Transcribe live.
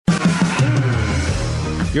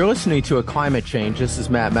You're listening to A Climate Change. This is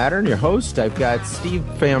Matt Mattern, your host. I've got Steve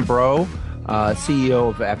Fambro, CEO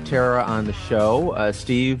of Aptera, on the show.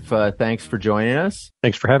 Steve, thanks for joining us.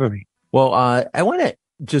 Thanks for having me. Well, I want to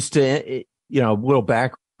just, a little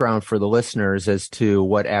background for the listeners as to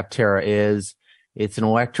what Aptera is. It's an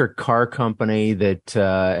electric car company that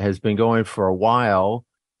has been going for a while,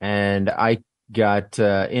 and I got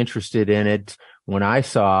interested in it when I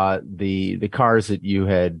saw the cars that you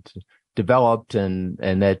had developed and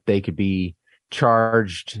that they could be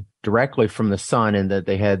charged directly from the sun, and that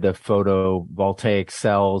they had the photovoltaic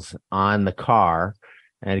cells on the car,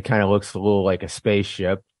 and it kind of looks a little like a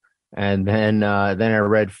spaceship. And then I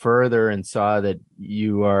read further and saw that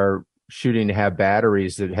you are shooting to have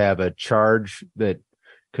batteries that have a charge that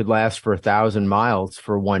could last for 1,000 miles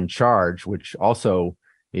for one charge, which also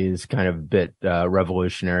is kind of a bit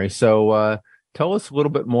revolutionary. So tell us a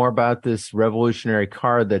little bit more about this revolutionary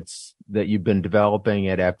car that you've been developing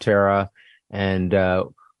at Aptera, and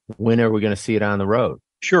when are we going to see it on the road?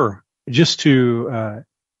 Sure. Just to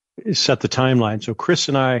set the timeline. So Chris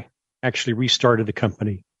and I actually restarted the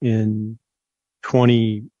company in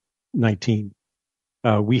 2019.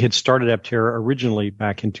 We had started Aptera originally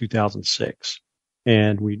back in 2006,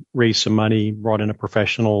 and we raised some money, brought in a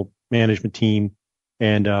professional management team,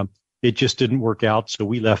 and it just didn't work out. So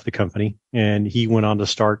we left the company, and he went on to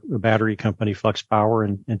start a battery company, Flex Power,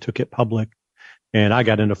 and took it public. And I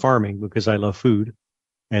got into farming because I love food.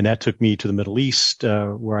 And that took me to the Middle East,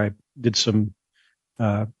 where I did some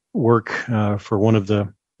work for one of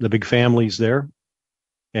the big families there,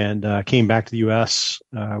 and came back to the U.S.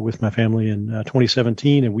 With my family in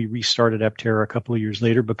 2017. And we restarted Aptera a couple of years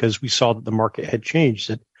later because we saw that the market had changed,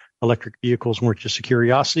 that electric vehicles weren't just a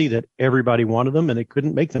curiosity, that everybody wanted them and they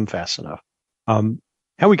couldn't make them fast enough.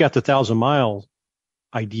 How we got the 1,000-mile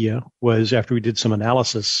idea was after we did some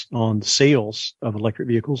analysis on sales of electric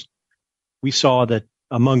vehicles. We saw that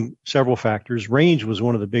among several factors, range was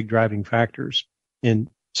one of the big driving factors in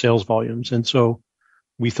sales volumes. And so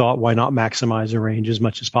we thought, why not maximize the range as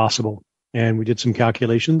much as possible? And we did some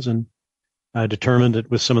calculations and determined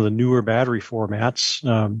that with some of the newer battery formats,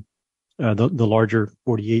 the larger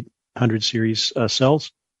 4800 series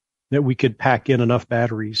cells, that we could pack in enough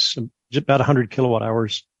batteries, just about 100 kilowatt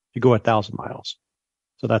hours, to go 1,000 miles.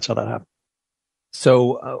 So that's how that happened.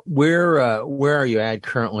 So where are you at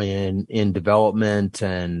currently in development,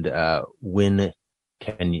 and when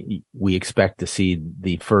can we expect to see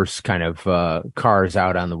the first kind of cars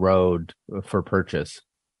out on the road for purchase?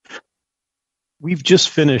 We've just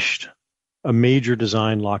finished a major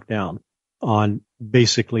design lockdown on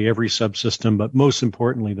basically every subsystem, but most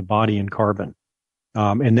importantly, the body and carbon.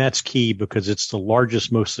 And that's key because it's the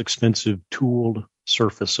largest, most expensive tooled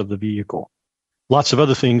surface of the vehicle. Lots of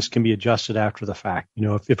other things can be adjusted after the fact.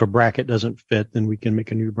 If a bracket doesn't fit, then we can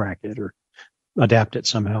make a new bracket or adapt it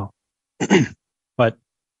somehow. But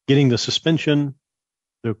getting the suspension,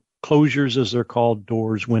 the closures, as they're called,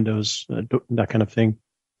 doors, windows, that kind of thing,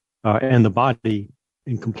 and the body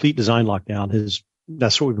in complete design lockdown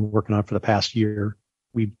that's what we've been working on for the past year.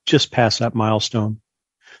 We've just passed that milestone.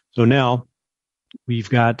 So now we've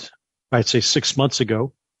got, I'd say 6 months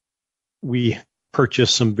ago, we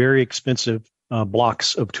purchased some very expensive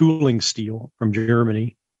blocks of tooling steel from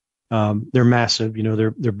Germany. They're massive,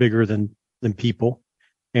 they're bigger than people.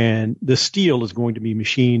 And the steel is going to be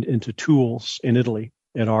machined into tools in Italy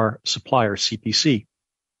at our supplier, CPC.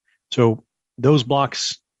 So those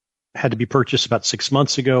blocks had to be purchased about 6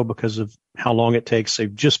 months ago because of how long it takes.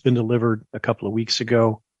 They've just been delivered a couple of weeks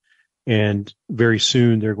ago. And very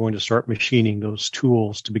soon they're going to start machining those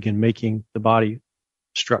tools to begin making the body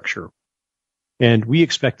structure. And we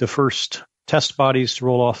expect the first test bodies to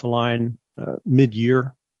roll off the line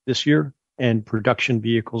mid-year this year, and production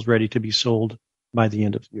vehicles ready to be sold by the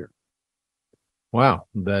end of the year. Wow,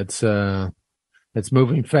 that's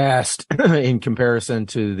moving fast in comparison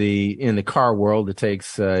to in the car world. It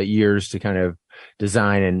takes years to kind of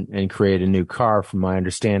design and create a new car, from my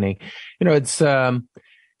understanding. It's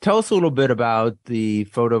tell us a little bit about the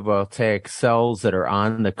photovoltaic cells that are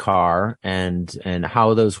on the car and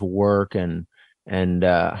how those will work, and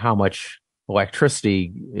how much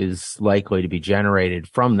electricity is likely to be generated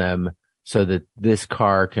from them, so that this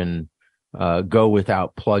car can go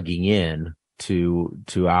without plugging in to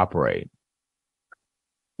operate.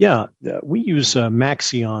 Yeah, we use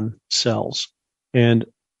Maxion cells. And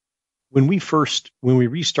when we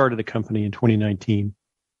restarted the company in 2019,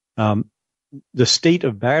 the state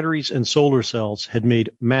of batteries and solar cells had made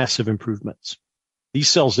massive improvements. These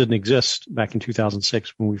cells didn't exist back in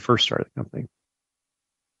 2006 when we first started the company.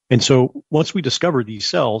 And so once we discovered these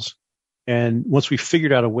cells, and once we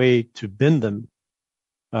figured out a way to bend them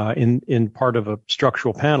in part of a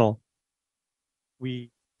structural panel,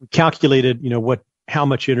 we calculated, how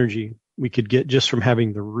much energy we could get just from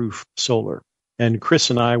having the roof solar. And Chris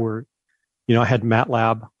and I were, I had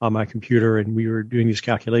MATLAB on my computer, and we were doing these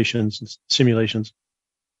calculations and simulations.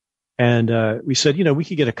 And we said, we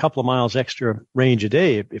could get a couple of miles extra range a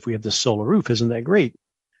day if we have this solar roof. Isn't that great?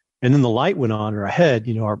 And then the light went on in our head.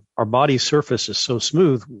 Our body's surface is so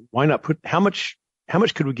smooth. Why not how much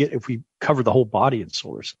could we get if we cover the whole body in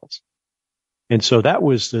solar cells? And so that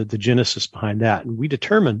was the genesis behind that. And we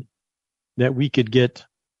determined that we could get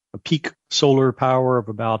a peak solar power of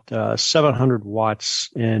about 700 watts,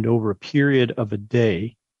 and over a period of a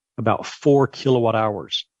day, about 4 kilowatt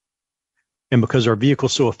hours. And because our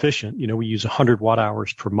vehicle's so efficient, we use 100 watt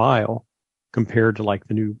hours per mile compared to like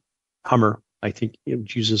the new Hummer. I think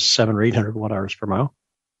it uses 700 or 800 watt hours per mile.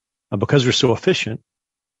 Because we're so efficient,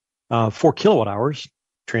 4 kilowatt hours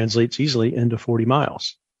translates easily into 40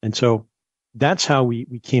 miles. And so that's how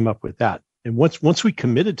we came up with that. And once we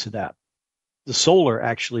committed to that, solar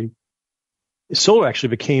actually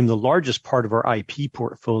became the largest part of our IP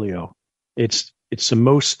portfolio. It's the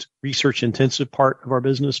most research intensive part of our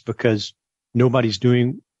business because nobody's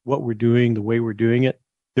doing what we're doing the way we're doing it.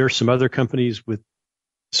 There are some other companies with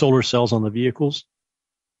solar cells on the vehicles,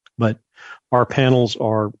 but our panels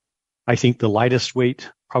are, I think, the lightest weight,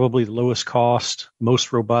 probably the lowest cost,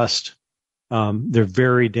 most robust. They're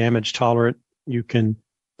very damage tolerant. You can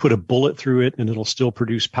put a bullet through it and it'll still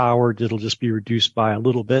produce power. It'll just be reduced by a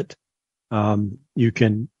little bit. You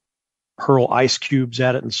can hurl ice cubes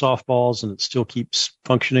at it and softballs and it still keeps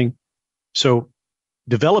functioning. So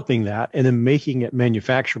developing that and then making it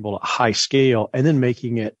manufacturable at high scale and then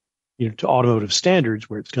making it, to automotive standards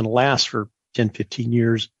where it's going to last for 10, 15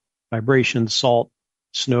 years, vibration, salt,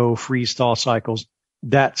 snow, freeze thaw cycles.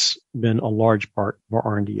 That's been a large part of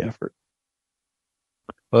our R&D effort.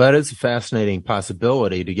 Well, that is a fascinating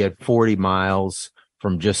possibility to get 40 miles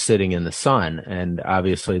from just sitting in the sun. And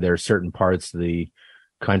obviously there are certain parts of the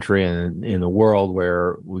country and in the world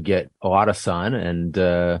where we get a lot of sun,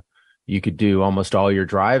 and you could do almost all your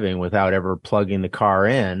driving without ever plugging the car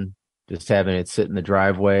in, just having it sit in the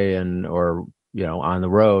driveway or on the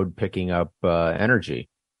road picking up energy.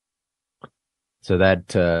 So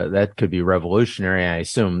that could be revolutionary. I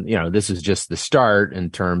assume, this is just the start in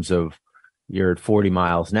terms of you're at 40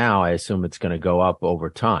 miles now. I assume it's going to go up over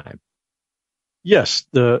time. Yes,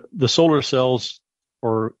 the solar cells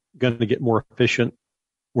are going to get more efficient.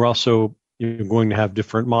 We're also going to have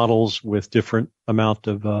different models with different amount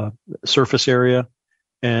of surface area.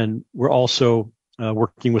 And we're also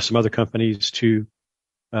working with some other companies to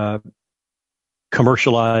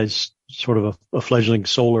commercialize sort of a fledgling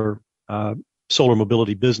solar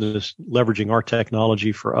mobility business, leveraging our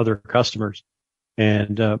technology for other customers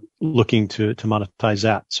and looking to monetize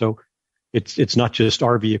that. So it's not just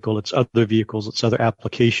our vehicle, it's other vehicles, it's other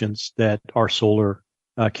applications that our solar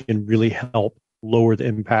can really help lower the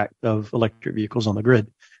impact of electric vehicles on the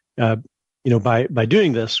grid. By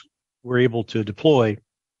doing this, we're able to deploy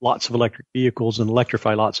lots of electric vehicles and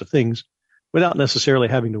electrify lots of things without necessarily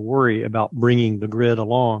having to worry about bringing the grid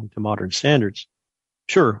along to modern standards.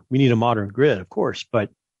 Sure, we need a modern grid, of course, but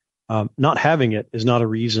not having it is not a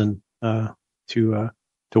reason to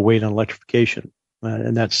wait on electrification.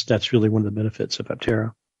 And that's really one of the benefits of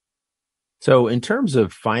Aptera. So in terms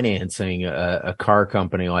of financing a car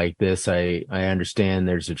company like this, I understand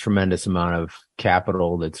there's a tremendous amount of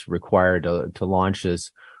capital that's required to launch this.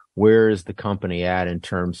 Where is the company at in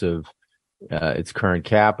terms of its current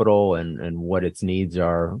capital and what its needs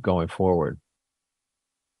are going forward?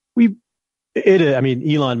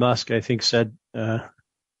 Elon Musk, I think, said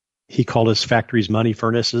he called his factories money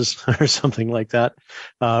furnaces or something like that.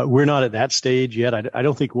 We're not at that stage yet. I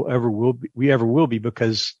don't think we ever will be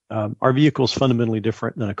because our vehicle is fundamentally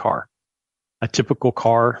different than a car. A typical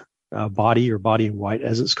car body, or body in white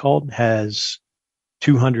as it's called, has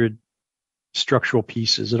 200 structural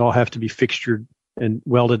pieces that all have to be fixtured and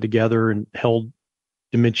welded together and held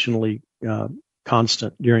dimensionally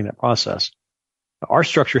constant during that process. Our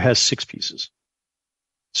structure has 6 pieces.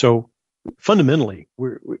 So fundamentally,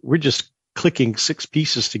 we're just clicking 6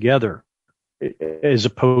 pieces together as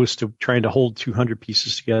opposed to trying to hold 200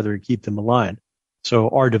 pieces together and keep them aligned. So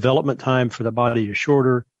our development time for the body is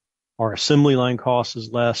shorter. Our assembly line cost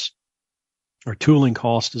is less. Our tooling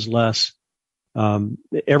cost is less.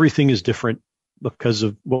 Everything is different because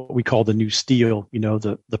of what we call the new steel,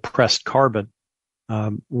 the pressed carbon.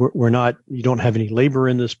 You don't have any labor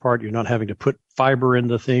in this part. You're not having to put fiber in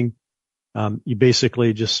the thing. You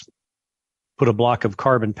basically just put a block of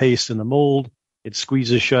carbon paste in the mold. It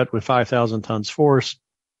squeezes shut with 5,000 tons force.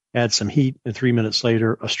 add some heat, and 3 minutes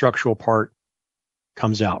later, a structural part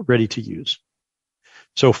comes out ready to use.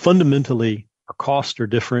 So fundamentally, our costs are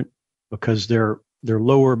different because they're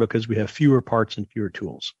lower because we have fewer parts and fewer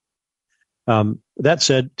tools. That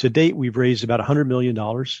said, to date, we've raised about $100 million,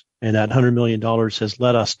 and that $100 million has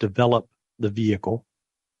let us develop the vehicle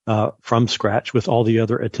from scratch with all the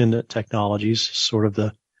other attendant technologies, sort of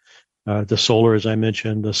the solar, as I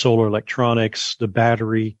mentioned, the solar electronics, the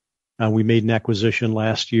battery. We made an acquisition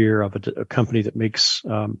last year of a company that makes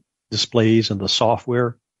displays and the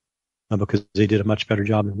software because they did a much better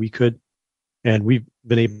job than we could. And we've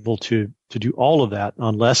been able to do all of that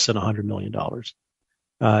on less than $100 million.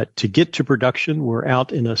 To get to production, we're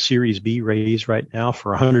out in a Series B raise right now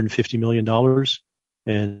for $150 million.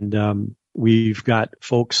 And we've got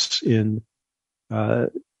folks in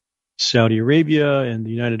Saudi Arabia and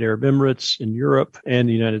the United Arab Emirates, in Europe, and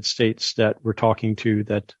the United States that we're talking to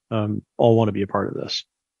that all want to be a part of this.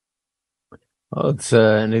 Well, it's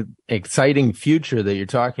an exciting future that you're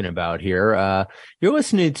talking about here. You're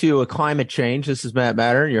listening to Climate Change. This is Matt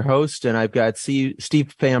Mattern, your host, and I've got Steve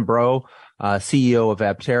Fambro, CEO of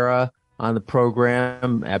Aptera, on the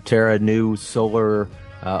program. Aptera, new solar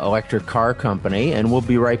electric car company, and we'll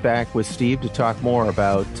be right back with Steve to talk more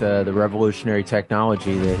about the revolutionary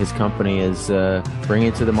technology that his company is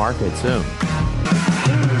bringing to the market soon.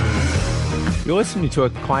 You're listening to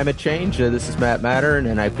Climate Change. This is Matt Mattern,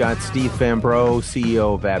 and I've got Steve Fambro,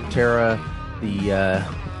 CEO of Aptera, the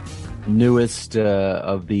newest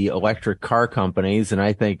of the electric car companies, and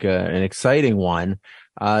I think an exciting one.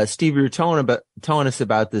 Steve, you were telling us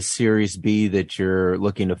about this Series B that you're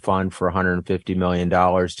looking to fund for $150 million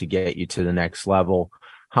to get you to the next level.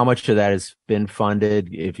 How much of that has been funded,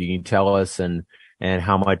 if you can tell us, and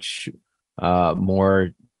how much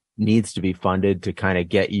more needs to be funded to kind of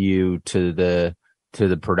get you to the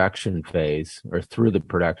production phase or through the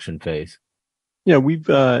production phase? Yeah, we've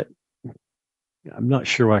I'm not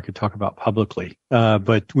sure what I could talk about publicly,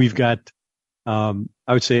 but we've got I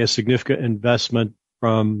would say a significant investment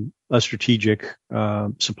from a strategic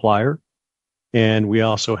supplier, and we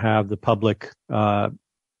also have the public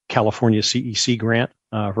California CEC grant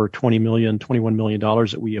for $21 million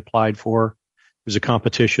that we applied for. It was a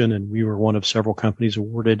competition, and we were one of several companies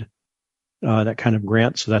awarded that kind of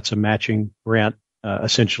grant. So that's a matching grant,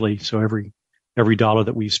 essentially. So every dollar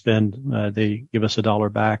that we spend, they give us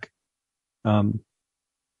 $1 back.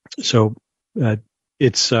 So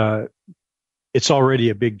it's already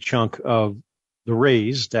a big chunk of the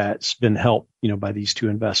raise that's been helped, by these two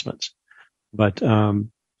investments. But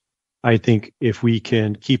I think if we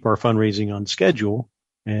can keep our fundraising on schedule,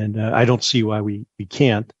 and I don't see why we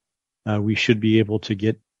can't, we should be able to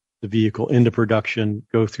get the vehicle into production,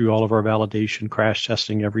 go through all of our validation, crash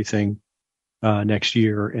testing, everything next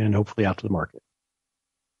year, and hopefully out to the market.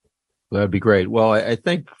 That'd be great. Well, I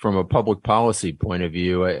think from a public policy point of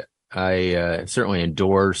view, I certainly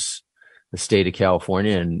endorse the state of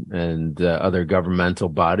California and other governmental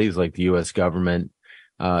bodies like the U.S. government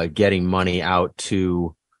getting money out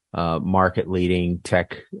to market-leading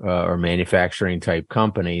tech or manufacturing type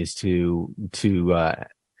companies to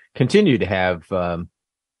continue to have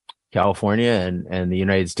California and the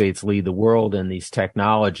United States lead the world in these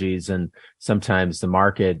technologies. And sometimes the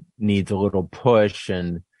market needs a little push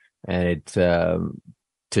and it to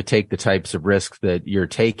take the types of risks that you're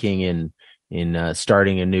taking in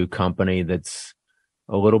starting a new company that's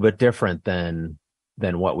a little bit different than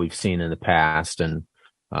what we've seen in the past. And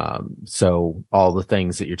so all the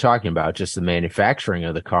things that you're talking about, just the manufacturing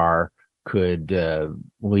of the car, could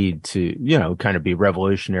lead to, kind of be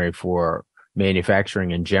revolutionary for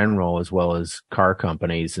manufacturing in general, as well as car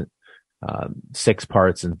companies. 6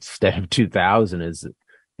 parts instead of 2,000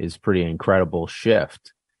 is pretty incredible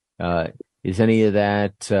shift. Is any of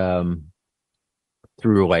that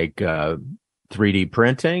through like 3D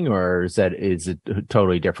printing, or is it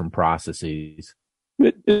totally different processes?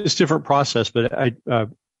 It's different process, but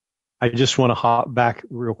I just want to hop back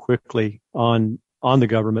real quickly on the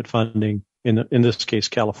government funding. In this case,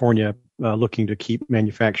 California, looking to keep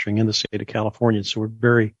manufacturing in the state of California. So we're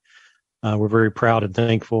very proud and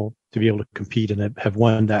thankful to be able to compete and have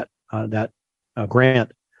won that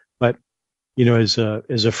grant. But as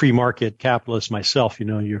a free market capitalist myself,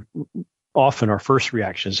 you're often our first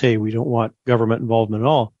reaction is, hey, we don't want government involvement at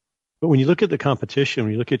all. But when you look at the competition,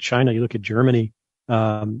 when you look at China, you look at Germany,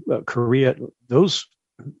 Korea, those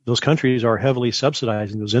countries are heavily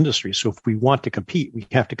subsidizing those industries. So if we want to compete, we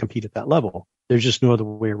have to compete at that level. There's just no other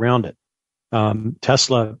way around it.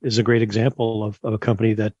 Tesla is a great example of a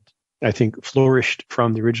company that I think flourished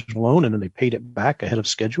from the original loan, and then they paid it back ahead of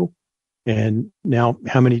schedule. And now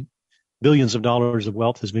how many billions of dollars of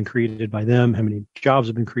wealth has been created by them, how many jobs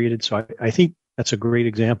have been created. So I think that's a great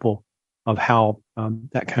example of how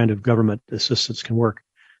that kind of government assistance can work.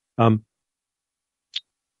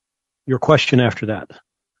 Your question after that,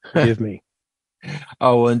 forgive me.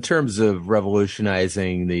 Oh, well, in terms of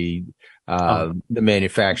revolutionizing the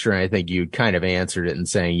manufacturing, I think you kind of answered it in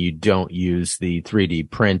saying you don't use the 3D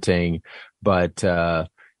printing, but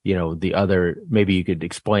the other, maybe you could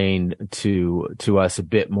explain to us a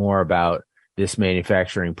bit more about this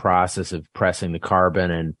manufacturing process of pressing the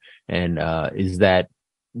carbon, and is that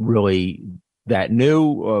really that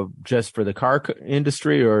new just for the car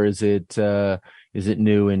industry, or is it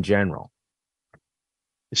new in general?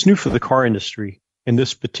 It's new for the car industry, and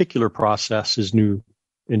this particular process is new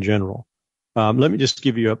in general. Let me just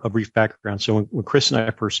give you a brief background. So when Chris and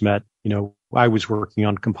I first met, I was working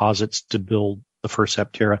on composites to build the first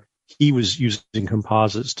Aptera. He was using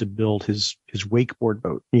composites to build his wakeboard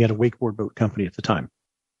boat. He had a wakeboard boat company at the time.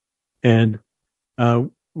 And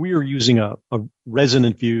we were using a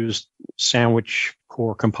resin-infused sandwich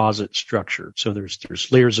core composite structure. So there's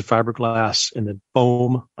layers of fiberglass and then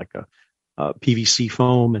foam, like a PVC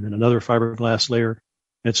foam, and then another fiberglass layer.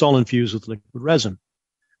 And it's all infused with liquid resin.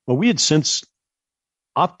 Well, we had since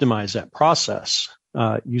optimized that process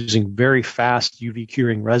using very fast UV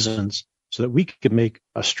curing resins so that we could make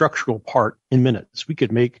a structural part in minutes. We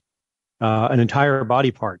could make an entire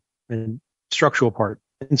body part and structural part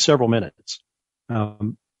in several minutes.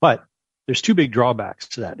 But there's two big drawbacks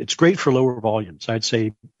to that. It's great for lower volumes. I'd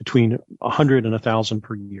say between 100 and 1,000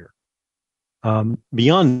 per year.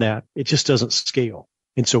 Beyond that, it just doesn't scale.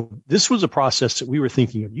 And so this was a process that we were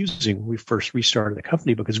thinking of using when we first restarted the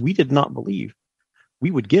company, because we did not believe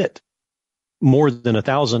we would get more than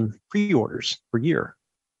 1,000 pre-orders per year.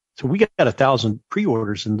 So we got 1,000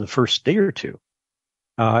 pre-orders in the first day or two.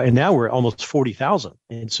 And now we're at almost 40,000.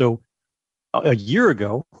 And so a year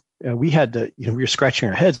ago, we had to, we were scratching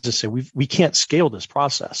our heads to say, we can't scale this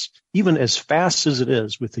process. Even as fast as it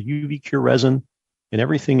is with the UV cure resin and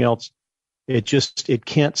everything else, it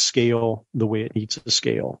can't scale the way it needs to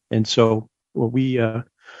scale. And so we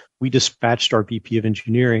dispatched our VP of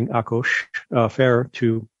engineering, Akosh Fer,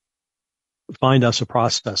 to find us a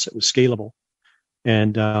process that was scalable.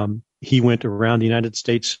 And he went around the United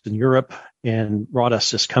States and Europe and brought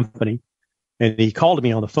us this company. And he called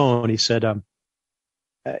me on the phone. He said,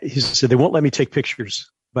 they won't let me take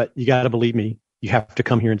pictures, but you got to believe me. You have to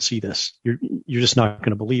come here and see this. You're just not going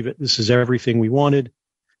to believe it. This is everything we wanted.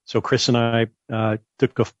 So Chris and I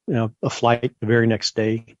took a flight the very next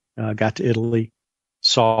day, got to Italy,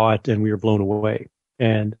 saw it, and we were blown away.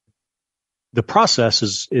 And the process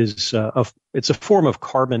is it's a form of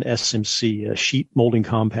carbon SMC, a sheet molding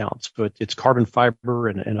compound. So it's carbon fiber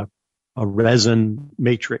and a resin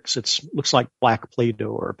matrix. It looks like black Play-Doh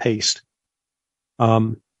or a paste.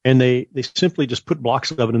 And they simply just put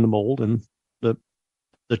blocks of it in the mold, and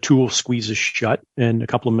the tool squeezes shut, and a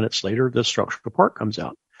couple of minutes later, the structural part comes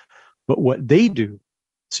out. But what they do,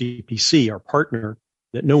 CPC, our partner,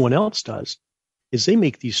 that no one else does, is they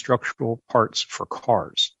make these structural parts for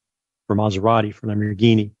cars, for Maserati, for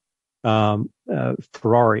Lamborghini,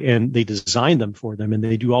 Ferrari, and they design them for them, and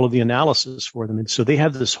they do all of the analysis for them. And so they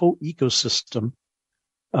have this whole ecosystem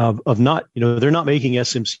of not, they're not making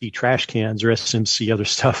SMC trash cans or SMC other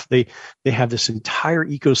stuff. They have this entire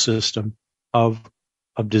ecosystem of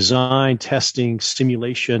design, testing,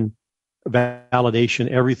 simulation, validation,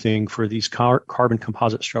 everything for these carbon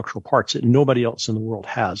composite structural parts that nobody else in the world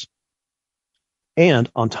has. And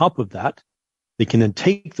on top of that, they can then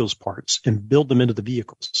take those parts and build them into the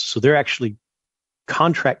vehicles. So they're actually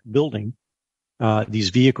contract building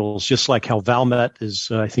these vehicles, just like how Valmet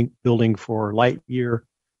is, I think, building for Lightyear.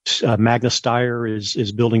 Magna Steyr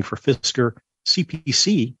is building for Fisker.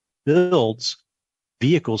 CPC builds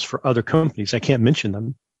vehicles for other companies. I can't mention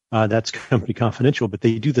them. That's company confidential, but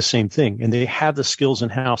they do the same thing, and they have the skills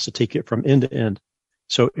in-house to take it from end to end.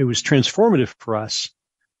 So it was transformative for us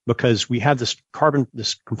because we had this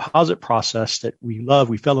composite process that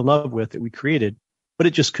we fell in love with, that we created, but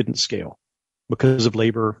it just couldn't scale because of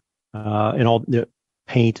labor and all the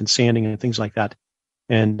paint and sanding and things like that.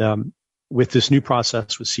 And with this new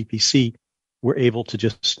process with CPC, we're able to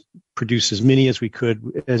just produce as many as we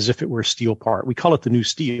could as if it were a steel part. We call it the new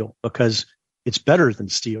steel because it's better than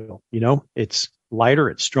steel. It's lighter,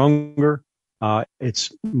 it's stronger, it's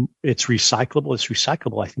recyclable. It's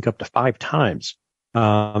recyclable, I think, up to 5 times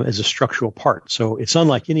as a structural part. So it's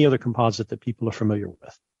unlike any other composite that people are familiar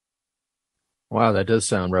with. Wow, that does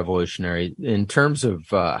sound revolutionary. In terms of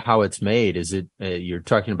how it's made, is it you're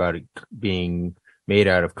talking about it being made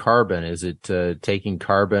out of carbon? Is it taking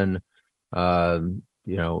carbon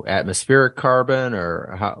atmospheric carbon,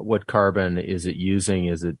 or what carbon is it using?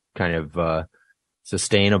 Is it kind of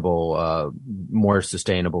sustainable, more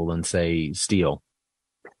sustainable than, say, steel?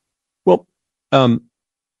 Well,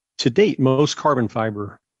 to date, most carbon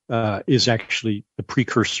fiber is actually the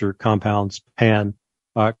precursor compounds, PAN,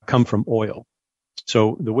 come from oil.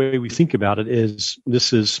 So the way we think about it is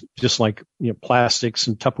this is just like plastics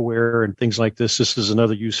and Tupperware and things like this. This is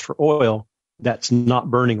another use for oil that's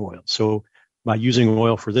not burning oil. So by using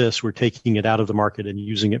oil for this, we're taking it out of the market and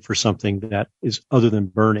using it for something that is other than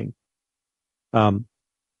burning. And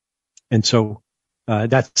so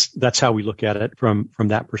that's how we look at it from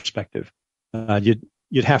that perspective.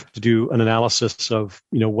 You'd have to do an analysis of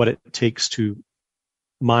what it takes to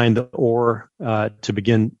mine the ore to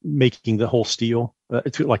begin making the whole steel,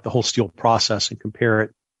 like the whole steel process, and compare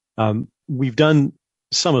it. We've done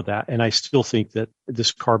some of that, and I still think that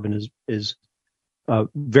this carbon is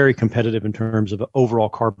very competitive in terms of overall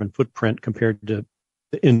carbon footprint compared to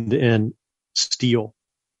the end-to-end steel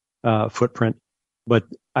footprint. But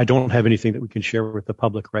I don't have anything that we can share with the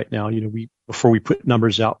public right now. Before we put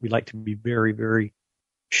numbers out, we like to be very, very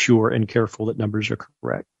sure and careful that numbers are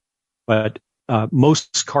correct. But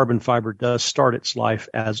most carbon fiber does start its life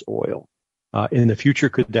as oil. In the future,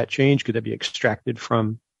 could that change? Could that be extracted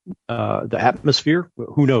from the atmosphere?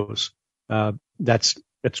 Who knows? That's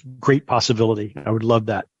great possibility. I would love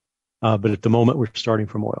that. But at the moment, we're starting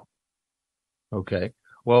from oil. Okay.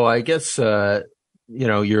 Well, I guess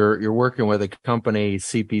you're working with a company,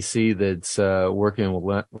 CPC, that's working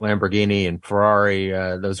with Lamborghini and Ferrari.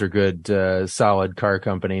 Those are good, solid car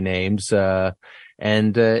company names.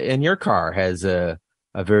 And your car has a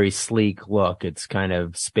very sleek look. It's kind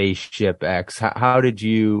of Spaceship X. How did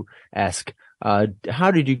you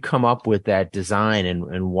come up with that design,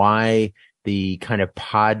 and why the kind of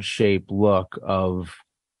pod shaped look of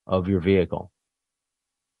your vehicle?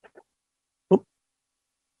 Well,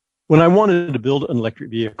 when I wanted to build an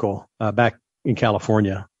electric vehicle back in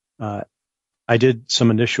California, I did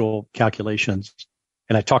some initial calculations.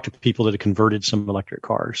 And I talked to people that had converted some electric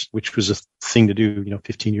cars, which was a thing to do,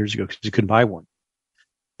 15 years ago, because you couldn't buy one.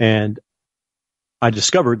 And I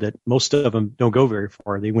discovered that most of them don't go very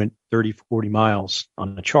far. They went 30, 40 miles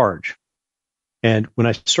on a charge. And when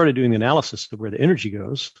I started doing the analysis of where the energy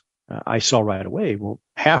goes, I saw right away, well,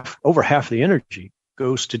 over half the energy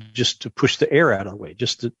goes to just to push the air out of the way.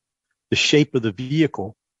 Just the shape of the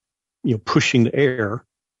vehicle, pushing the air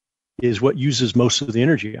is what uses most of the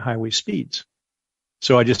energy at highway speeds.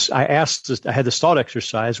 So I had this thought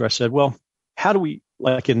exercise where I said, well, how do we,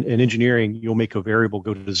 like in engineering, you'll make a variable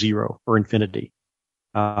go to zero or infinity.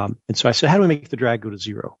 And so I said, how do we make the drag go to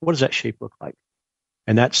zero? What does that shape look like?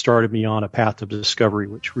 And that started me on a path of discovery,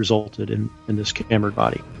 which resulted in this cambered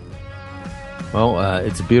body. Well,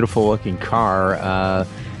 it's a beautiful looking car.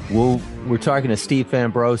 We're talking to Steve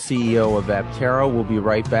Fambro, CEO of Aptera. We'll be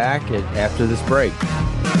right back after this break.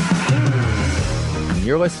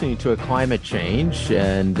 You're listening to A Climate Change,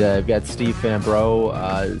 and I've got Steve Fambro,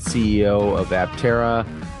 CEO of Aptera,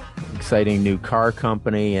 exciting new car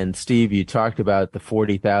company. And Steve, you talked about the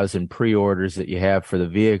 40,000 pre-orders that you have for the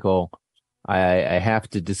vehicle. I have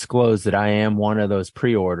to disclose that I am one of those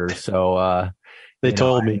pre-orders. So they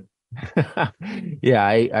told me. Yeah,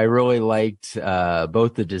 I really liked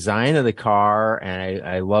both the design of the car, and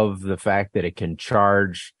I love the fact that it can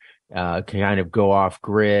charge, can kind of go off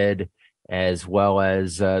grid, as well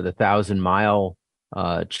as the 1,000-mile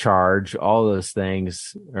charge. All those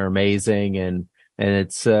things are amazing, and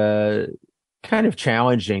it's kind of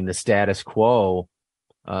challenging the status quo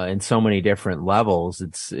in so many different levels.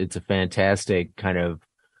 It's a fantastic kind of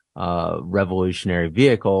revolutionary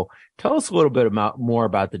vehicle. Tell us a little bit more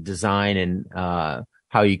about the design and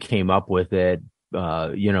how you came up with it.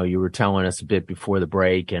 You were telling us a bit before the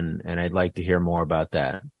break, and I'd like to hear more about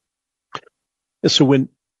that. So when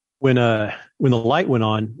the light went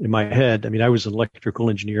on in my head, I was an electrical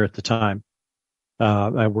engineer at the time.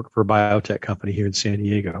 I worked for a biotech company here in San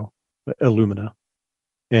Diego, Illumina.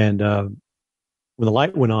 And when the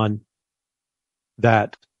light went on,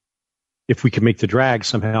 that if we could make the drag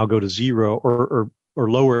somehow go to zero or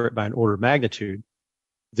lower it by an order of magnitude,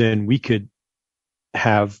 then we could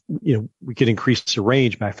have, we could increase the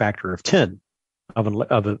range by a factor of 10 of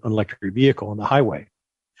an electric vehicle on the highway.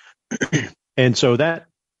 And so that,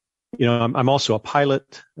 I'm also a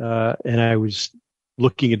pilot, and I was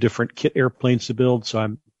looking at different kit airplanes to build. So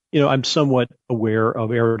I'm somewhat aware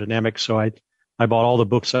of aerodynamics. So I bought all the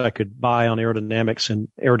books I could buy on aerodynamics and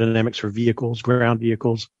aerodynamics for vehicles, ground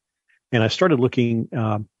vehicles. And I started looking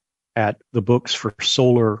at the books for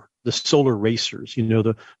the solar racers,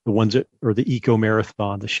 the ones that, or the Eco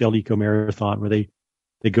Marathon, the Shell Eco Marathon, where they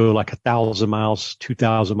They go like 1,000 miles,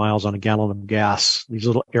 2,000 miles on a gallon of gas. These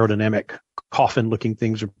little aerodynamic coffin-looking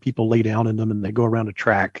things where people lay down in them and they go around a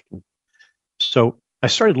track. So I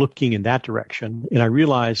started looking in that direction, and I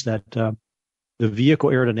realized that the vehicle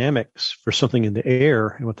aerodynamics for something in the air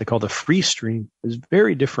and what they call the free stream is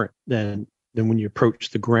very different than when you approach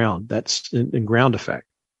the ground. That's in ground effect.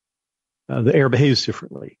 The air behaves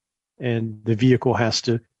differently, and the vehicle has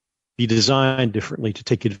to be designed differently to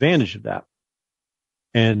take advantage of that.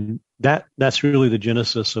 And that's really the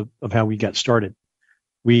genesis of how we got started.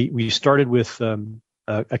 We started with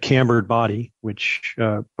a cambered body, which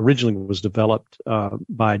originally was developed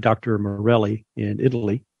by Dr. Morelli in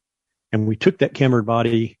Italy. And we took that cambered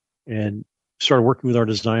body and started working with our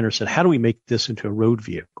designer, said, how do we make this into a road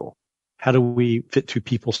vehicle? How do we fit two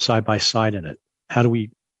people side by side in it? How do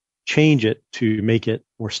we change it to make it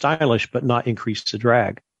more stylish but not increase the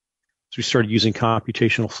drag? So we started using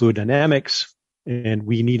computational fluid dynamics, and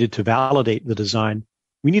we needed to validate the design.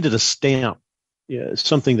 We needed a stamp,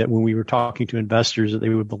 something that when we were talking to investors that they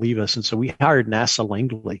would believe us. And so we hired NASA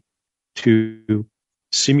Langley to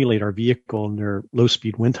simulate our vehicle in their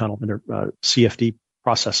low-speed wind tunnel, in their CFD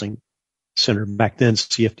processing center. Back then,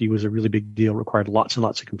 CFD was a really big deal, required lots and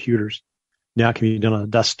lots of computers. Now it can be done on a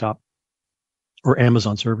desktop or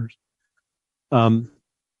Amazon servers. It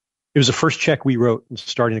was the first check we wrote in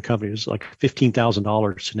starting the company. It was like $15,000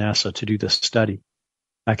 to NASA to do this study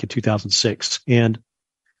back in 2006. And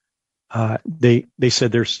they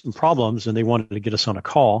said there's some problems, and they wanted to get us on a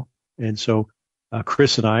call. And so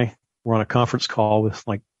Chris and I were on a conference call with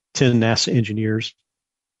like 10 NASA engineers,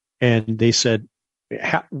 and they said,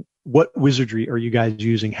 what wizardry are you guys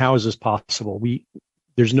using? How is this possible?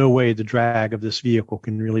 There's no way the drag of this vehicle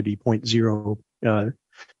can really be 0.12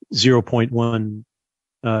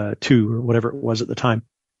 or whatever it was at the time.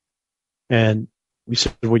 And we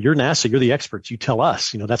said, well, you're NASA, you're the experts. You tell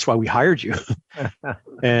us, that's why we hired you.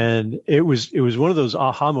 And it was one of those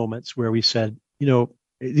aha moments where we said, and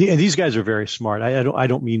these guys are very smart. I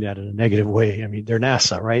don't mean that in a negative way. I mean, they're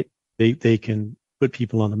NASA, right? They can put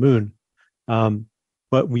people on the moon.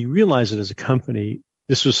 But we realized that as a company,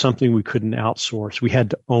 this was something we couldn't outsource. We had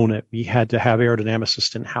to own it. We had to have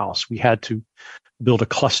aerodynamicists in-house. We had to build a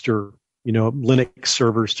cluster, Linux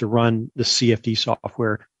servers to run the CFD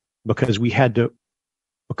software, because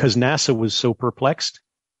NASA was so perplexed.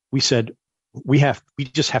 We said, we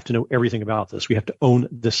just have to know everything about this. We have to own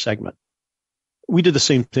this segment. We did the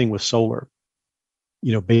same thing with solar,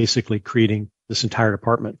 basically creating this entire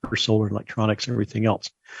department for solar electronics and everything else.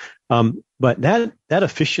 But that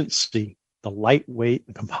efficiency, the lightweight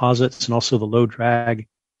and composites, and also the low drag,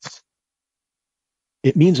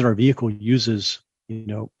 it means that our vehicle uses,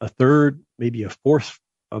 a third, maybe a fourth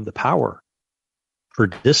of the power per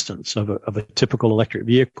distance of a typical electric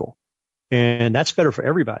vehicle. And that's better for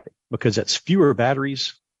everybody, because that's fewer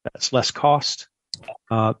batteries, that's less cost,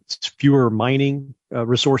 it's fewer mining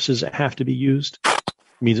resources that have to be used. It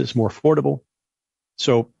means it's more affordable.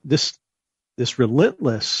 So this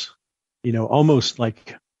relentless, almost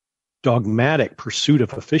like dogmatic pursuit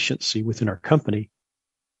of efficiency within our company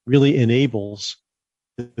really enables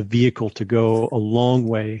the vehicle to go a long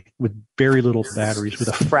way with very little batteries, with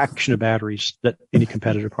a fraction of batteries that any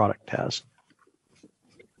competitive product has.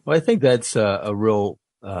 Well, I think that's a real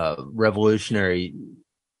revolutionary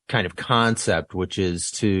kind of concept, which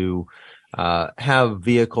is to have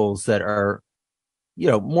vehicles that are,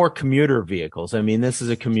 more commuter vehicles. I mean, this is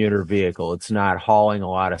a commuter vehicle. It's not hauling a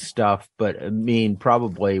lot of stuff, but I mean,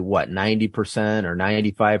 probably 90% or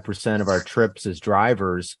 95% of our trips as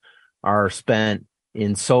drivers are spent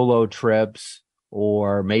in solo trips,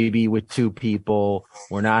 or maybe with two people.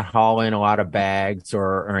 We're not hauling a lot of bags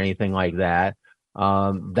or anything like that.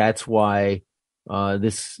 That's why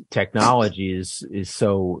this technology is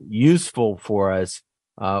so useful for us.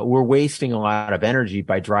 We're wasting a lot of energy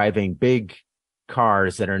by driving big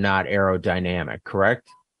cars that are not aerodynamic, correct?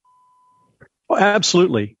 Oh,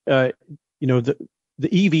 absolutely. The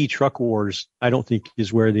EV truck wars, I don't think,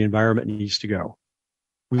 is where the environment needs to go.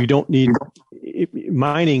 We don't need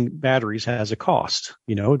mining batteries has a cost.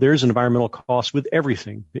 There's an environmental cost with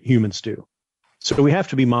everything that humans do. So we have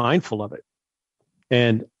to be mindful of it.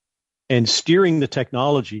 And steering the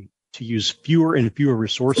technology to use fewer and fewer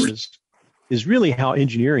resources is really how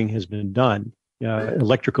engineering has been done,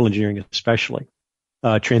 electrical engineering especially.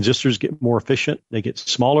 Transistors get more efficient. They get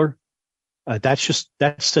smaller. That's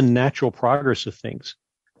the natural progress of things.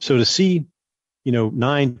 So to see,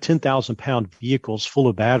 10,000 pound vehicles full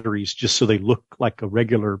of batteries just so they look like a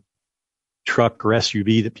regular truck or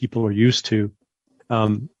SUV that people are used to,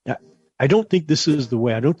 I don't think this is the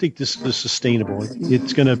way. I don't think this is sustainable.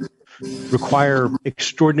 It's going to require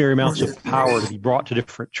extraordinary amounts of power to be brought to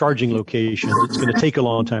different charging locations. It's going to take a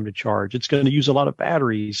long time to charge. It's going to use a lot of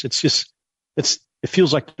batteries. It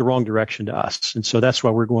feels like the wrong direction to us. And so that's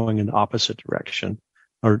why we're going in the opposite direction,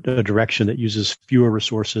 or a direction that uses fewer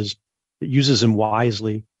resources, it uses them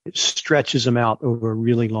wisely, it stretches them out over a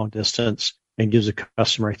really long distance and gives a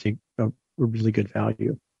customer, I think, a really good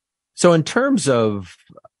value. So in terms of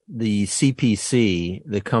the CPC,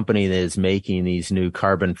 the company that is making these new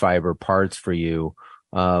carbon fiber parts for you,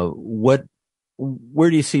 where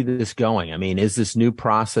do you see this going? I mean, is this new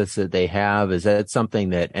process that they have, is that something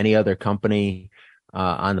that any other company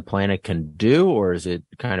on the planet can do, or is it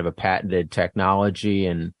kind of a patented technology?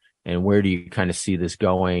 And where do you kind of see this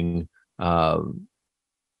going, in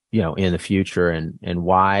the future? And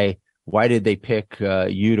why did they pick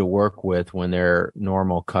you to work with when their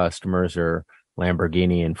normal customers are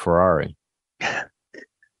Lamborghini and Ferrari?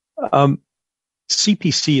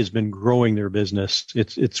 CPC has been growing their business.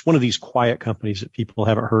 It's one of these quiet companies that people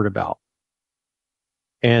haven't heard about.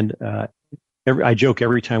 And I joke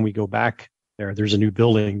every time we go back there's a new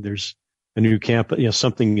building, there's a new campus,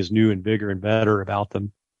 something is new and bigger and better about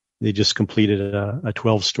them. They just completed a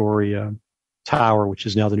 12-story tower, which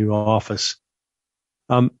is now the new office.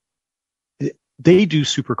 They do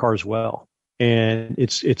supercars well, and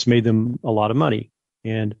it's made them a lot of money.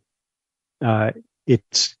 And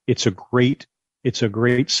it's a great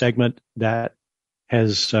segment that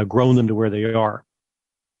has grown them to where they are.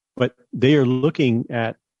 But they are looking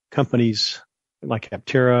at companies like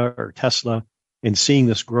Aptera or Tesla and seeing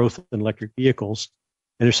this growth in electric vehicles.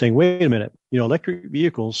 And they're saying, wait a minute, electric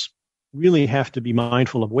vehicles really have to be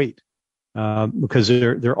mindful of weight, because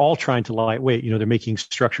they're all trying to lightweight. They're making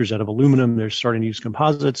structures out of aluminum. They're starting to use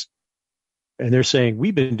composites. And they're saying,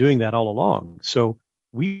 we've been doing that all along. So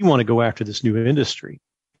we want to go after this new industry.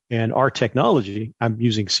 And our technology, I'm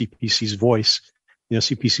using CPC's voice,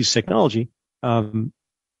 CPC's technology,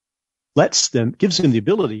 gives them the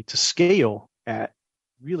ability to scale at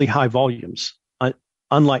really high volumes,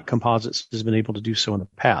 unlike composites has been able to do so in the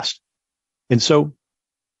past. And so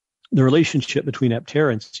the relationship between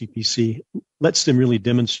Aptera and CPC lets them really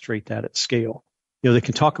demonstrate that at scale. They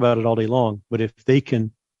can talk about it all day long, but if they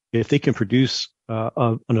can produce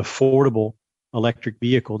an affordable electric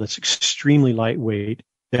vehicle that's extremely lightweight,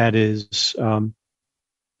 that is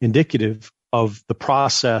indicative of the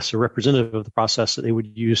process or representative of the process that they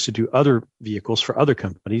would use to do other vehicles for other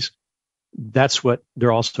companies, that's what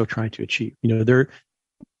they're also trying to achieve. They're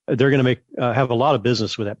going to have a lot of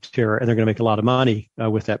business with Aptera, and they're going to make a lot of money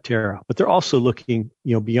with Aptera. But they're also looking,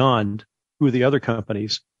 beyond who are the other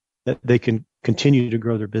companies that they can continue to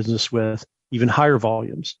grow their business with, even higher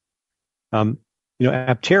volumes.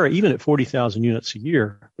 Aptera, even at 40,000 units a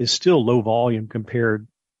year, is still low volume compared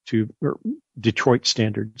to Detroit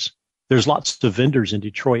standards. There's lots of vendors in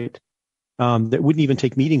Detroit that wouldn't even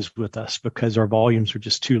take meetings with us because our volumes are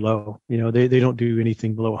just too low. They don't do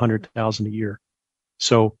anything below 100,000 a year.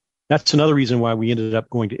 So that's another reason why we ended up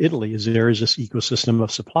going to Italy, is there is this ecosystem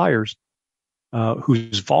of suppliers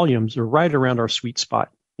whose volumes are right around our sweet spot.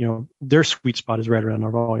 Their sweet spot is right around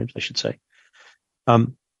our volumes, I should say. But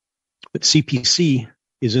CPC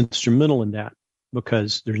is instrumental in that,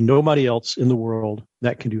 because there's nobody else in the world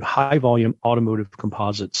that can do high volume automotive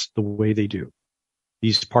composites the way they do.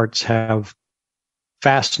 These parts have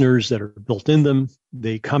fasteners that are built in them.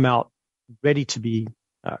 They come out ready to be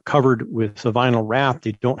covered with a vinyl wrap.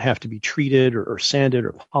 They don't have to be treated or sanded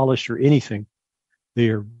or polished or anything. They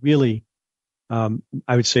are really, I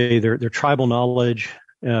would say, their tribal knowledge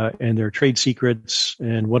and their trade secrets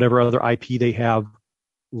and whatever other IP they have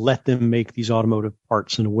let them make these automotive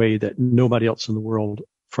parts in a way that nobody else in the world,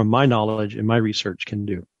 from my knowledge and my research, can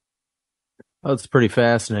do. Well, it's pretty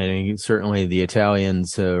fascinating. Certainly the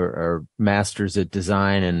Italians are masters at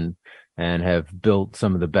design and have built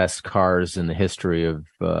some of the best cars in the history of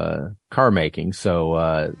car making.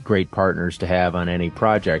 So great partners to have on any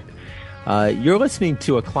project. You're listening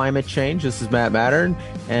to A Climate Change. This is Matt Mattern,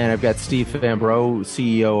 and I've got Steve Fambro,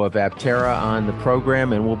 CEO of Aptera, on the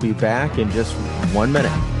program, and we'll be back in just 1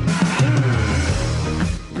 minute.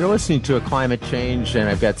 You're listening to A Climate Change, and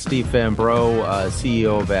I've got Steve Fambro,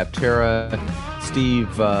 CEO of Aptera.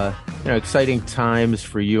 Steve, exciting times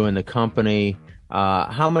for you and the company.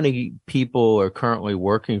 How many people are currently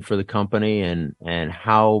working for the company, and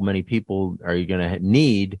how many people are you going to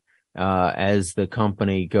need as the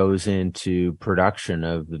company goes into production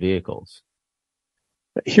of the vehicles?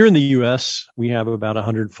 Here in the U.S., we have about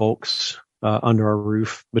 100 folks under our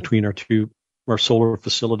roof, between our solar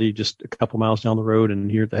facility just a couple miles down the road and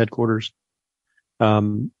here at the headquarters.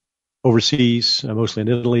 Overseas, mostly in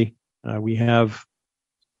Italy, we have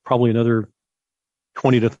probably another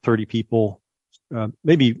 20 to 30 people,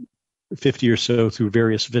 maybe 50 or so through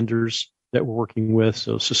various vendors that we're working with.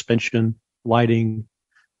 So suspension, lighting,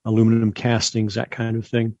 aluminum castings, that kind of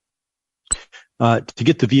thing. To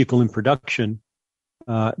get the vehicle in production,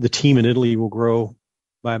 the team in Italy will grow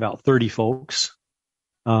by about 30 folks.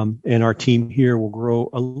 And our team here will grow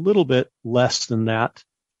a little bit less than that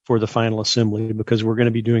for the final assembly, because we're going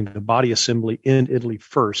to be doing the body assembly in Italy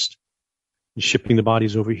first and shipping the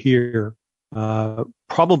bodies over here,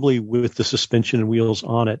 probably with the suspension and wheels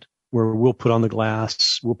on it, where we'll put on the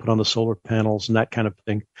glass, we'll put on the solar panels and that kind of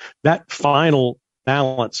thing. That final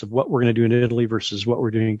balance of what we're going to do in Italy versus what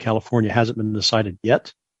we're doing in California hasn't been decided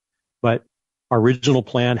yet, but our original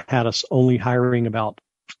plan had us only hiring about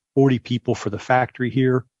 40 people for the factory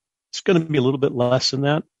here. It's going to be a little bit less than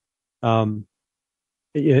that.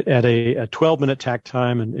 At a 12-minute tack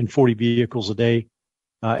time and 40 vehicles a day,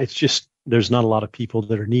 it's just, there's not a lot of people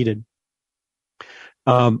that are needed.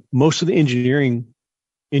 Most of the engineering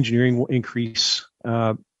will increase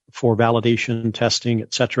for validation, testing,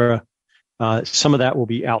 et cetera. Some of that will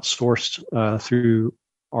be outsourced through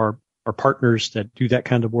our partners that do that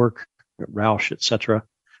kind of work, Roush, et cetera.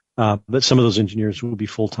 But some of those engineers will be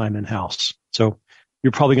full-time in-house. So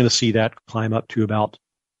you're probably going to see that climb up to about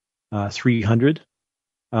 300.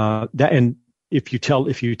 And if you tell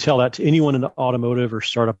that to anyone in the automotive or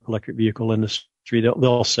startup electric vehicle industry,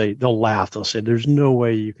 they'll laugh. They'll say, "There's no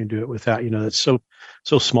way you can do it without, it's so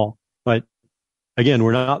small." But again,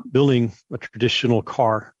 we're not building a traditional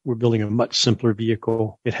car. We're building a much simpler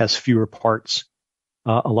vehicle. It has fewer parts.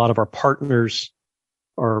 A lot of our partners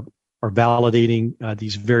are validating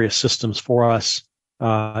these various systems for us.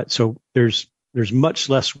 So there's much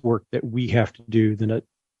less work that we have to do than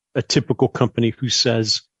a typical company who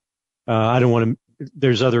says, I don't want to.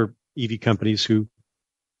 There's other EV companies who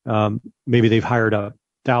maybe they've hired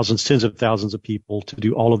thousands, tens of thousands of people to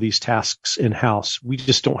do all of these tasks in-house. We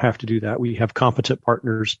just don't have to do that. We have competent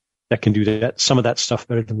partners that can do that, some of that stuff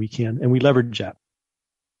better than we can, and we leverage that.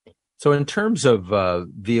 So in terms of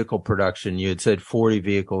vehicle production, you had said 40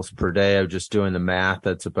 vehicles per day. I'm just doing the math.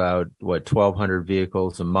 That's about, 1,200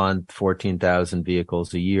 vehicles a month, 14,000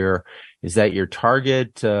 vehicles a year. Is that your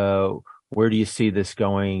target? Where do you see this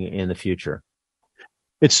going in the future?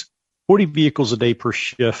 It's 40 vehicles a day per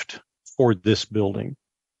shift for this building.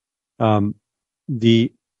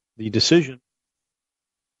 The decision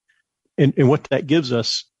and what that gives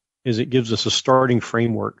us is it gives us a starting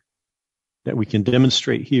framework that we can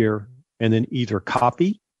demonstrate here and then either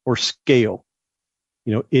copy or scale.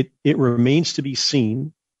 It remains to be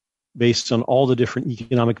seen based on all the different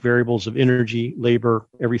economic variables of energy, labor,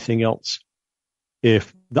 everything else,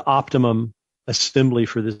 if the optimum assembly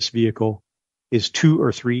for this vehicle is 2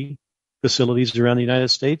 or 3 facilities around the United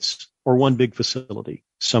States or one big facility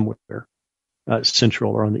somewhere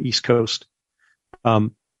central or on the East Coast.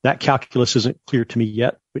 That calculus isn't clear to me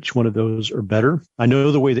yet, which one of those are better. I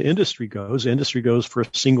know the way the industry goes. The industry goes for a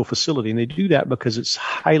single facility, and they do that because it's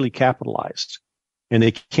highly capitalized, and they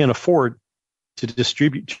can't afford to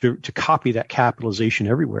distribute, to copy that capitalization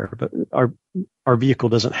everywhere. But our vehicle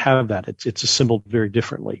doesn't have that. It's assembled very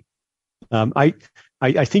differently. I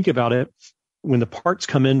think about it, when the parts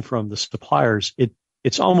come in from the suppliers,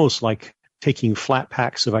 it's almost like taking flat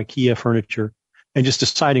packs of IKEA furniture and just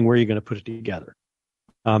deciding where you're going to put it together.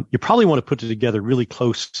 You probably want to put it together really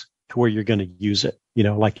close to where you're going to use it,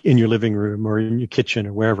 like in your living room or in your kitchen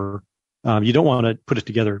or wherever. You don't want to put it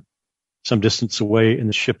together some distance away and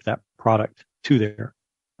then ship that product to there.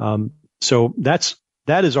 So that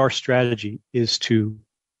is our strategy, is to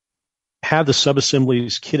have the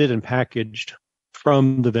subassemblies kitted and packaged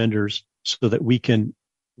from the vendors so that we can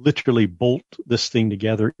literally bolt this thing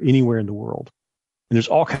together anywhere in the world. And there's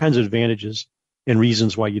all kinds of advantages and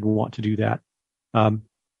reasons why you'd want to do that.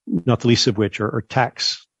 Not the least of which are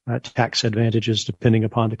tax advantages, depending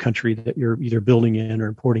upon the country that you're either building in or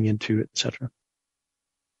importing into, et cetera.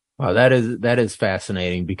 Wow, that is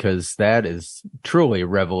fascinating, because that is truly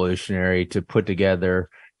revolutionary, to put together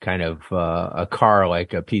kind of a car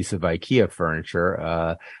like a piece of IKEA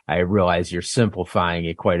furniture. I realize you're simplifying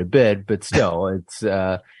it quite a bit, but still, it's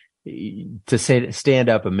to stand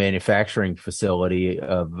up a manufacturing facility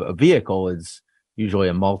of a vehicle is usually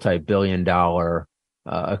a multi-billion-dollar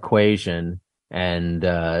equation, and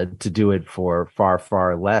to do it for far,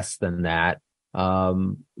 far less than that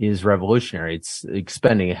is revolutionary. It's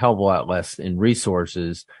expending a hell of a lot less in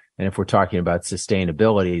resources, and if we're talking about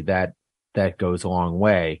sustainability, that goes a long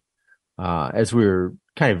way. As we were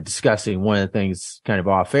kind of discussing, one of the things kind of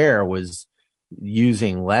off air was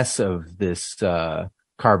using less of this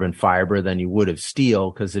carbon fiber than you would of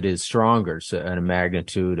steel because it is stronger, so at a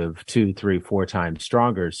magnitude of 2, 3, 4 times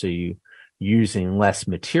stronger. So you using less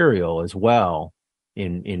material as well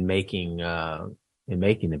in making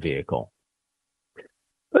the vehicle.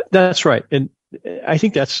 That's right, and I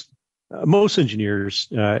think that's most engineers,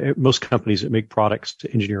 most companies that make products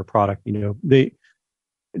to engineer a product.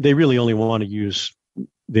 They really only want to use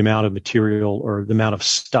the amount of material or the amount of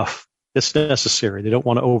stuff that's necessary. They don't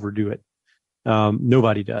want to overdo it.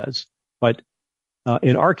 Nobody does. But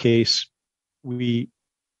in our case, we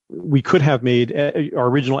could have made our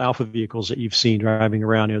original Alpha vehicles that you've seen driving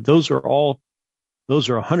around. Those are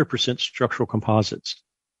 100% structural composites.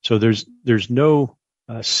 So there's no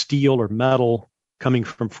steel or metal coming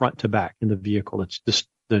from front to back in the vehicle. It's just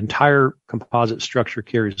the entire composite structure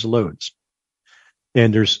carries loads.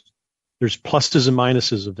 And there's pluses and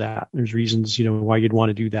minuses of that. There's reasons, why you'd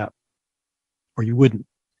want to do that or you wouldn't.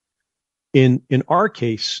 In our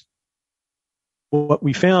case, what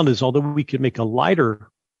we found is although we could make a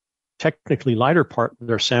technically lighter part with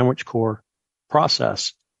our sandwich core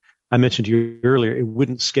process, I mentioned to you earlier, it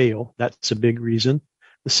wouldn't scale. That's a big reason.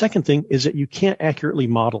 The second thing is that you can't accurately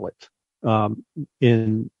model it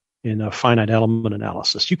in a finite element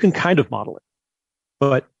analysis. You can kind of model it,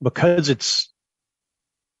 but because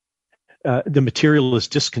the material is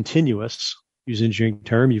discontinuous, use an engineering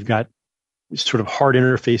term, you've got sort of hard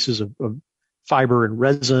interfaces of fiber and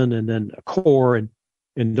resin, and then a core, and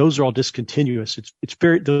those are all discontinuous.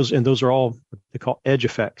 Those are all what they call edge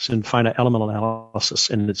effects in finite element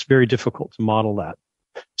analysis, and it's very difficult to model that.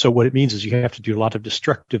 So what it means is you have to do a lot of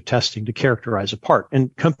destructive testing to characterize a part,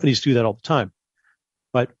 and companies do that all the time.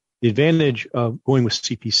 But the advantage of going with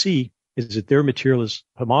CPC is that their material is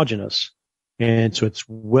homogeneous, and so it's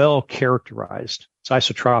well characterized. It's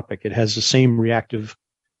isotropic. It has the same reactive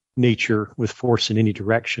nature with force in any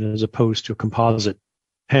direction as opposed to a composite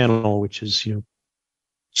panel, which is,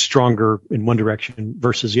 stronger in one direction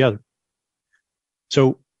versus the other.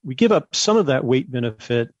 So we give up some of that weight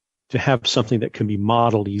benefit to have something that can be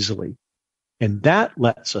modeled easily. And that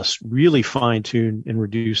lets us really fine tune and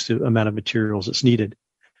reduce the amount of materials that's needed.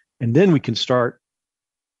 And then we can start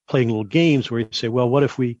playing little games where you say, well, what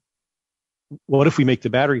if we make the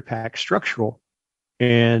battery pack structural?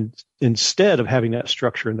 And instead of having that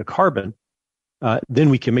structure in the carbon, then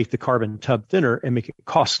we can make the carbon tub thinner and make it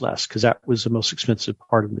cost less, because that was the most expensive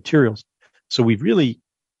part of the materials. So we've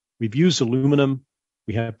used aluminum.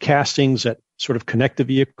 We have castings that sort of connect the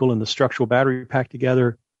vehicle and the structural battery pack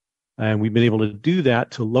together. And we've been able to do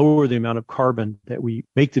that to lower the amount of carbon that we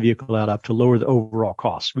make the vehicle out of, to lower the overall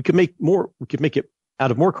cost. We could make it out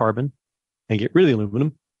of more carbon and get rid of the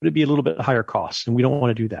aluminum, but it'd be a little bit higher cost. And we don't want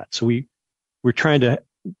to do that. So we're trying to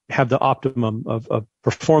have the optimum of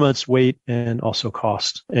performance, weight, and also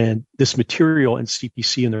cost. And this material and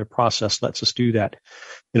CPC in their process lets us do that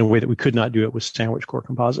in a way that we could not do it with sandwich core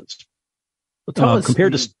composites. Well, tell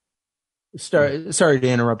us, sorry to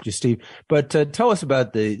interrupt you, Steve, but tell us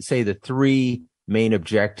about the 3 main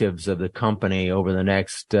objectives of the company over the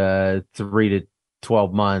next 3 to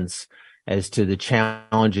 12 months as to the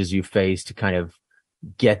challenges you face to kind of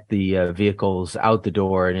get the vehicles out the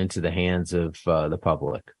door and into the hands of the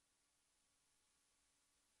public.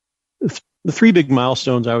 The 3 big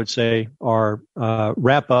milestones, I would say, are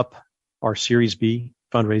wrap up our Series B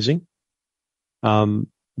fundraising,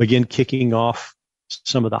 begin kicking off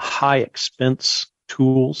some of the high expense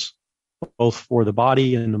tools, both for the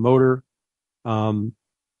body and the motor.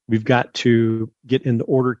 We've got to get in the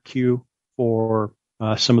order queue for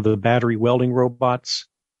some of the battery welding robots.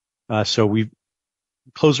 So we've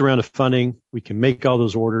close a round of funding. We can make all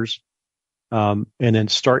those orders, and then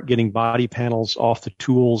start getting body panels off the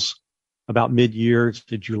tools about mid-year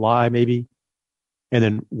to July, maybe. And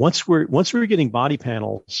then once we're getting body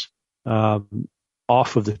panels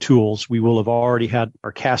off of the tools, we will have already had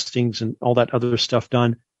our castings and all that other stuff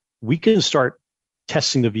done. We can start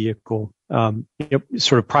testing the vehicle,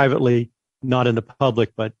 sort of privately, not in the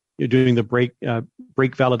public, but doing the brake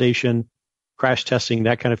validation, crash testing,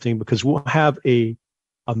 that kind of thing, because we'll have a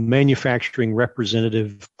manufacturing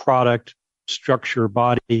representative product, structure,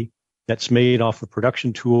 body that's made off of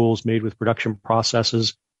production tools, made with production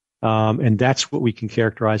processes. And that's what we can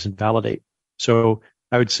characterize and validate. So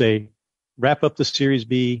I would say wrap up the Series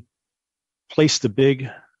B, place the big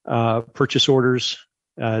purchase orders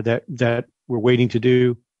that we're waiting to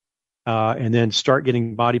do, and then start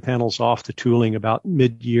getting body panels off the tooling about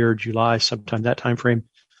mid-year, July, sometime that time frame,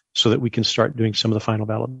 so that we can start doing some of the final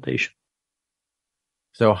validation.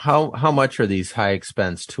 So how much are these high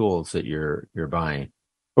expense tools that you're buying?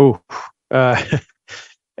 Oh,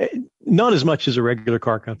 Not as much as a regular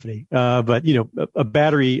car company, but a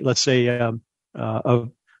battery, let's say an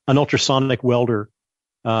ultrasonic welder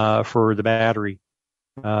for the battery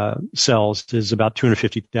cells is about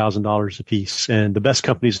 $250,000 a piece, and the best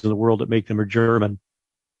companies in the world that make them are German,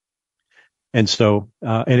 and so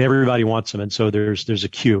and everybody wants them, and so there's a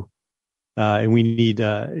queue, and we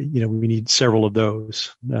need several of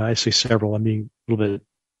those. I say several, I'm being a little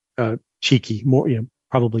bit cheeky, more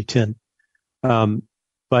probably 10.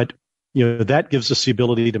 But that gives us the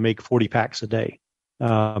ability to make 40 packs a day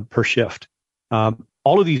per shift.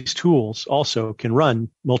 All of these tools also can run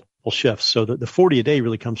multiple shifts, so that the 40 a day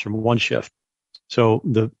really comes from one shift. So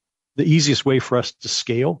the easiest way for us to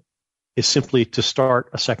scale is simply to start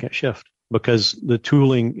a second shift, because the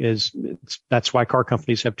tooling that's why car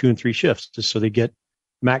companies have 2 and 3 shifts, just so they get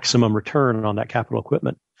maximum return on that capital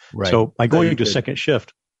equipment. Right. So by going to a second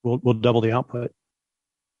shift, we'll double the output.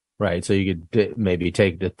 Right. So you could maybe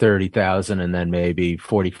take the 30,000 and then maybe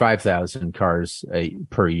 45,000 cars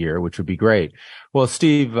per year, which would be great. Well,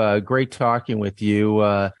 Steve, great talking with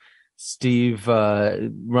you. Steve,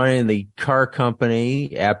 running the car company,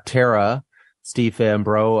 Aptera, Steve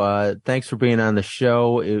Fambro. Thanks for being on the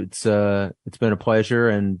show. It's been a pleasure,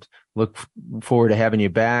 and look forward to having you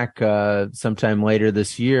back, sometime later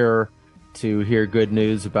this year to hear good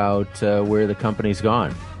news about, where the company's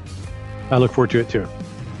gone. I look forward to it too.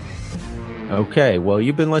 Okay, well,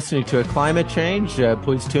 you've been listening to A Climate Change.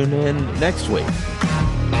 Please tune in next week.